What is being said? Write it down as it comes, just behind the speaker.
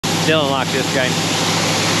tilling like this game.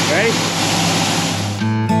 Ready?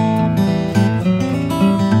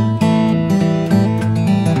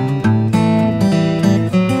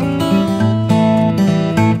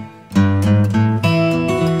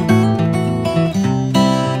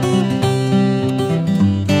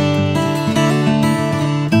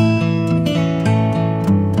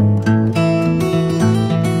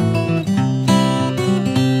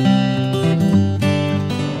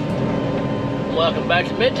 Welcome back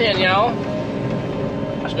to Mid-10, y'all.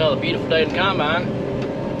 It's another beautiful day in the combine.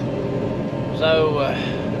 So,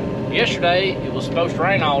 yesterday it was supposed to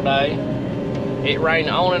rain all day. It rained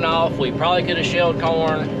on and off. We probably could have shelled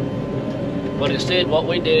corn, but instead what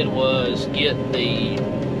we did was get the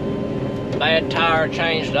bad tire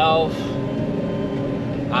changed off.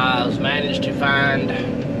 I was managed to find,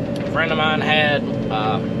 a friend of mine had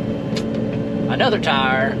another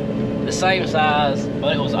tire, the same size,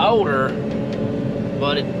 but it was older.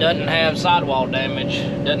 But it doesn't have sidewall damage,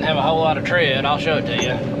 doesn't have a whole lot of tread. I'll show it to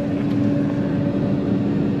you.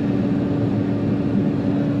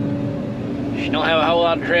 She don't have a whole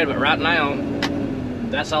lot of tread, but right now,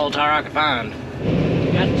 that's all the tire I could find.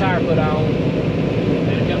 Got the tire put on,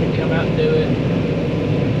 had a company come out and do it.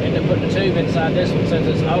 Ended up putting the tube inside this one since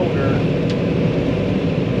it's older.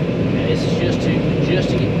 And this is just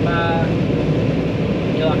to get by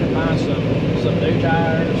until I can find some new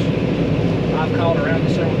tires. I've called around to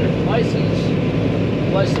several different places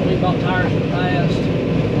that we bought tires in the past.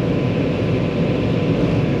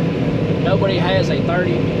 Nobody has a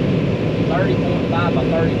 30.5 by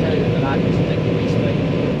 32 that I can stick to easily.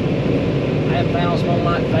 I have found some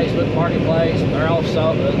on Facebook Marketplace. They're all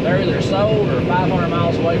sold. They're either sold or 500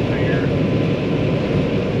 miles away from here.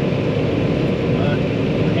 But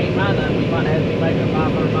I can't find that. We might have to be making a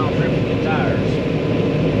 500-mile trip to get tires.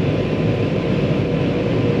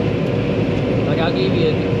 I'll give you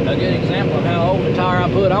a good example of how old the tire I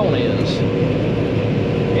put on is.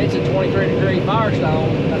 It's a 23-degree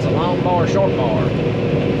Firestone. That's a long bar, short bar.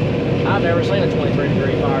 I've never seen a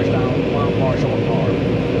 23-degree Firestone, long bar, short bar.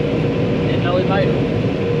 Didn't know they made them.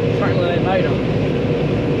 Apparently they made them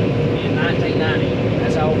in 1990.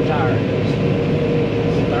 That's how old the tire is.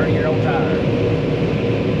 It's a 30-year-old tire.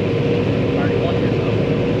 31 years old.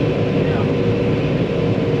 Yeah.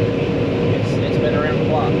 It's been around the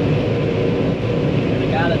block.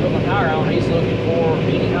 The guy that put my tire on, he's looking for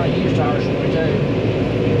any kind of used tires for me too.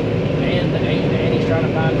 And he's trying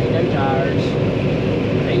to find me new tires.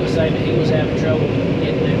 He was saying that he was having trouble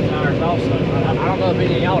getting new tires also. I don't know if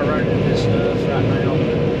any of y'all are running into this stuff right now,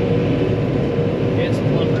 but it's a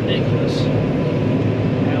little ridiculous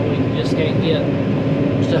how we just can't get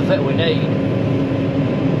stuff that we need.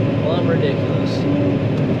 Well, ridiculous.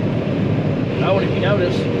 Oh, and if you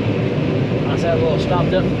notice, I said a little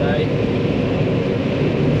stopped up today.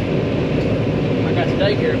 I got the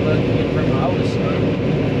daycare book in from my oldest son.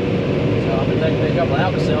 So I've been taking a couple of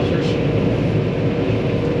Alka-Seltzers.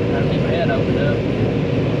 Trying to keep my head opened up.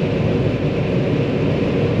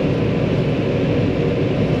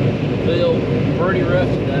 Feel pretty rough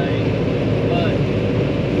today, but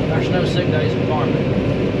there's no sick days in farming.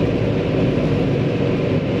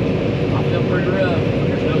 I feel pretty rough, but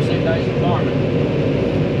there's no sick days in farming.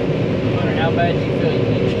 No matter how bad you feel,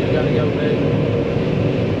 you still got to go do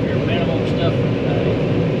your minimum stuff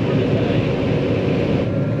for the day.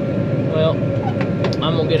 Well,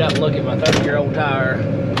 I'm gonna get out and look at my 30-year-old tire.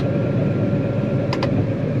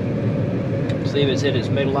 See if it's hit its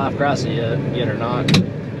midlife crisis yet or not.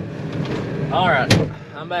 Alright,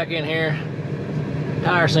 I'm back in here.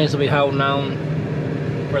 Tire seems to be holding on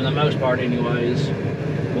for the most part anyways.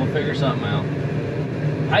 We'll figure something out.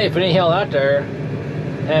 Hey, if any of y'all out there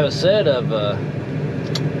have a set of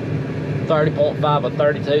 30.5 by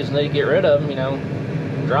 32s and need to get rid of them, you know,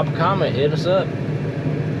 drop a comment, hit us up.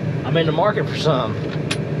 I'm in the market for some.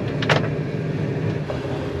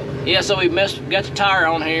 Yeah, so we got the tire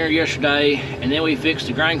on here yesterday, and then we fixed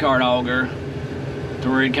the grain cart auger to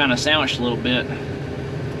where it kind of sandwiched a little bit.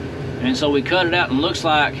 And so we cut it out, and it looks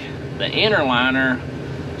like the inner liner,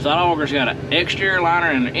 so that auger's got an exterior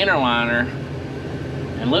liner and an inner liner,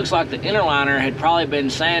 and it looks like the inner liner had probably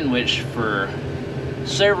been sandwiched for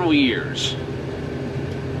several years.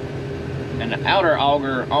 And the outer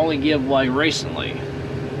auger only gave way recently.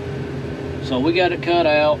 So we got it cut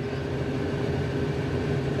out,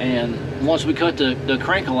 and once we cut the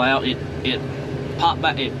crinkle out, it popped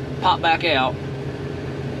back out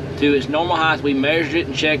to its normal height. We measured it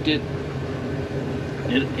and checked it.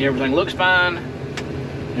 Everything looks fine.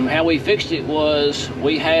 And how we fixed it was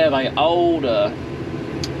we have a older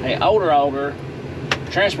auger,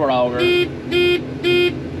 transport auger.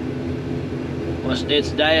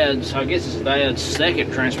 It's Dad's, I guess it's Dad's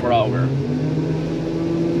second transport auger.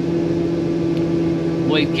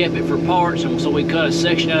 We kept it for parts, and so we cut a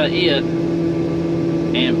section out of it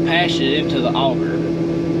and patched it into the auger.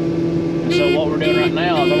 And so what we're doing right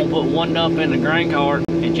now is I'm gonna put one dump in the grain cart,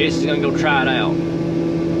 and Jesse's gonna go try it out.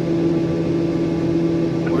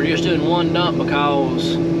 We're just doing one dump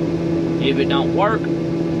because if it don't work,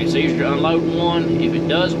 it's easier to unload one. If it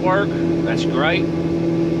does work, that's great.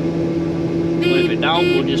 But if it don't,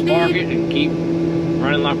 we'll just park it and keep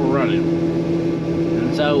running like we're running.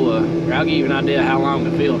 And so I'll give you an idea how long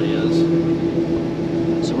the field is.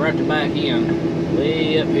 So we're at the back end,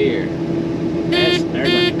 way up here.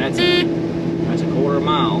 That's a quarter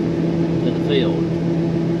mile to the field.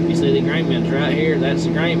 You see the grain bins right here? That's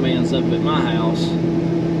the grain bins up at my house,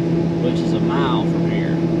 which is a mile from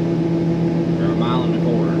here, or a mile and a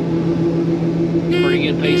quarter. Pretty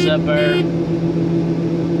good piece up there.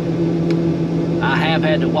 I have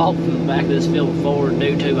had to walk from the back of this field forward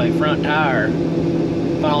due to a front tire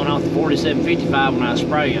falling off the 4755 when I was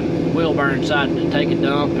spraying. The wheel bearing decided to take a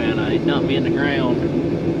dump, and it dumped me in the ground.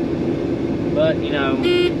 But, you know,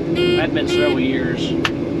 that'd been several years.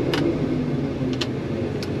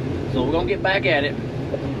 So we're gonna get back at it.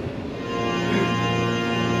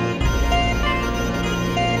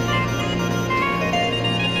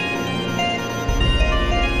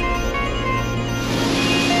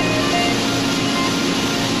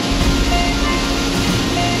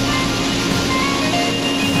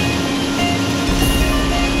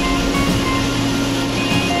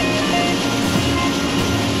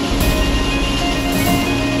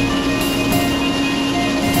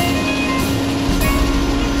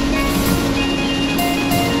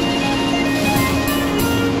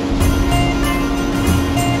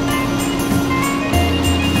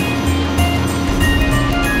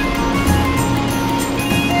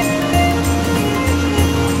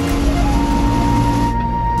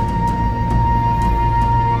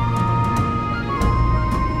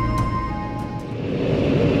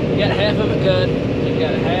 Half of it cut, you've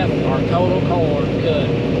got half our total corn cut.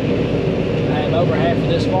 I have over half of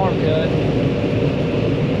this farm cut.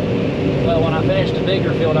 Well, when I finished the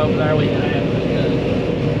bigger field over there, we had half of it cut.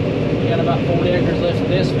 We got about 40 acres left of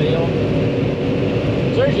this field.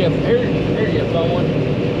 So here's your fun one.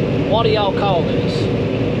 What do y'all call this?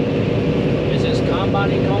 Is this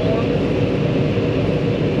combining corn?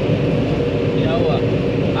 You know,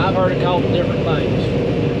 I've heard it called different things.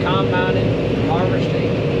 Combining,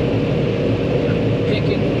 harvesting,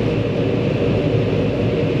 picking,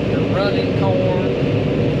 you're running corn.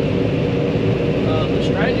 The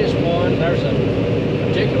strangest one, there's a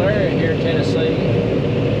particular area here in Tennessee.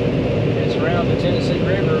 It's around the Tennessee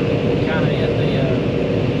River, kind of in the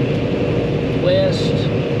west,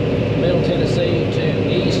 middle Tennessee to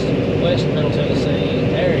east, west, middle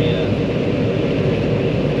Tennessee area.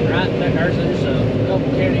 Right there's a couple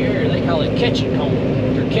county area, they call it catching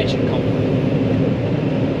corn. They're catching corn.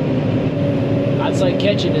 I'd say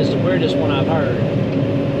catching is the weirdest one I've heard.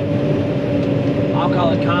 I'll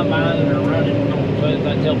call it combining or running corn. So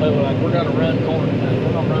I tell people, like, we're gonna run corn tonight.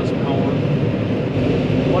 We're gonna run some corn.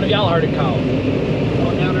 What have y'all heard it called?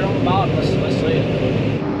 Going down there on the bottom, let's see it.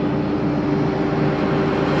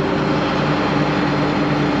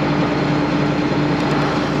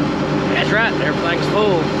 That's right, everything's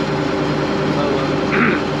full. So,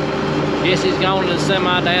 Jesse's gone in the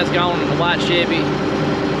semi, Dad's gone in the white Chevy.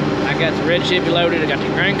 I got the red Chevy loaded, I got the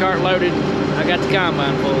grain cart loaded, I got the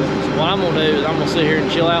combine full. So what I'm gonna do is I'm gonna sit here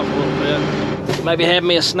and chill out for a little bit. Maybe have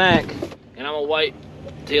me a snack, and I'm gonna wait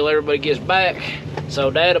till everybody gets back. So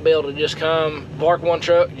Dad will be able to just come, park one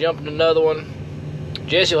truck, jump in another one.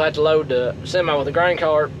 Jesse will have to load the semi with the grain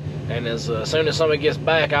cart, and as soon as somebody gets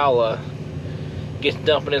back, I'll get to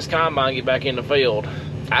dumping this combine and get back in the field.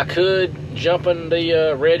 I could jump in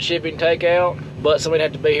the red Chevy and take out, but somebody'd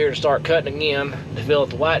have to be here to start cutting again to fill up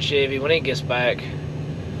the white Chevy when it gets back.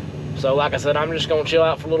 So like I said, I'm just gonna chill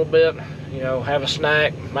out for a little bit, you know, have a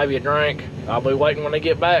snack, maybe a drink. I'll be waiting when they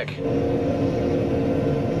get back.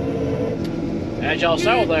 As y'all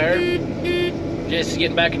saw there, Jesse's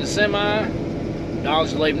getting back in the semi,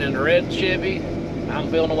 Dog's leaving in the red Chevy, I'm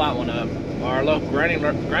filling the white one up. Our local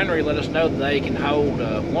granary let us know that they can hold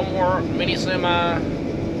one more mini semi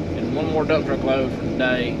and one more dump truck load for the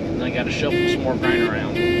day, and they got to shuffle some more grain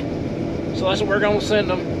around. So that's what we're gonna send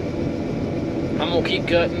them. I'm gonna keep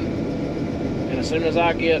cutting, and as soon as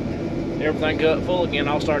I get everything cut full again,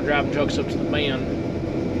 I'll start driving trucks up to the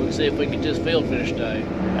bend. We'll see if we can get this field finished today.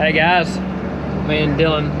 Hey guys, me and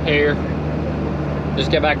Dylan here.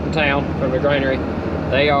 Just got back from town from the granary.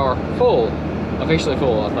 They are full, officially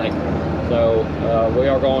full, I think. So we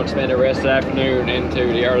are going to spend the rest of the afternoon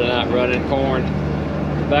into the early night running corn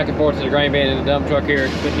back and forth to the grain bin in the dump truck here,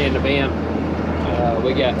 putting in the bin.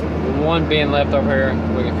 We got one bin left over here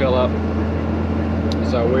we can fill up.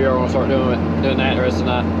 So we are going to start doing that the rest of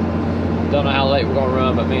the night. Don't know how late we're going to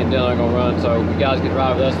run, but me and Dylan are going to run. So you guys can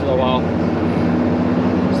drive with us for a little while.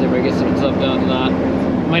 See if we can get some stuff done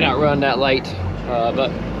tonight. May not run that late, but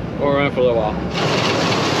we'll run for a little while.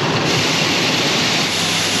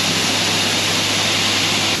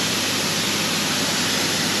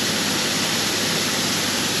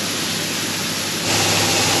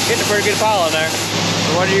 Getting a pretty good pile in there.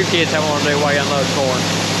 So what do your kids have want to do while you unload corn?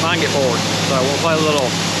 Mine get bored. So we'll play a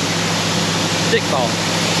little stick ball.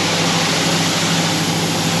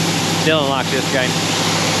 Dylan likes this game.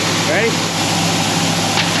 Ready?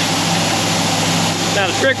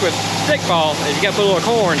 Now the trick with stick ball is you got to put a little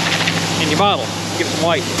corn in your bottle. Give it some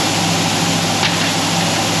weight.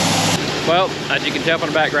 Well, as you can tell from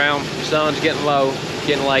the background, the sun's getting low,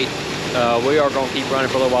 getting late. We are going to keep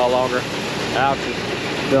running for a little while longer. Alex is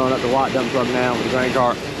filling up the white dump truck now with the grain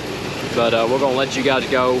cart. But we're going to let you guys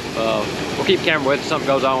go. We'll keep the camera with if something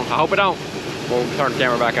goes on. I hope it don't. We'll turn the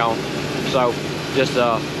camera back on. So just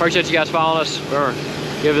appreciate you guys following us. Remember,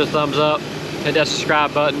 give us a thumbs up, hit that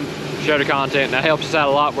subscribe button, share the content. That helps us out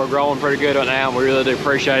a lot. We're growing pretty good right now. We really do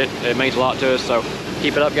appreciate it. It means a lot to us. So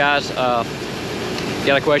keep it up, guys.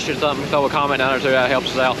 Got a question or something, throw a comment down there too. That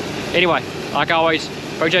helps us out. Anyway, like always,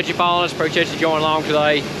 appreciate you following us. Appreciate you joining along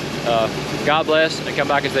today. God bless, and come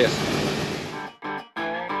back as this.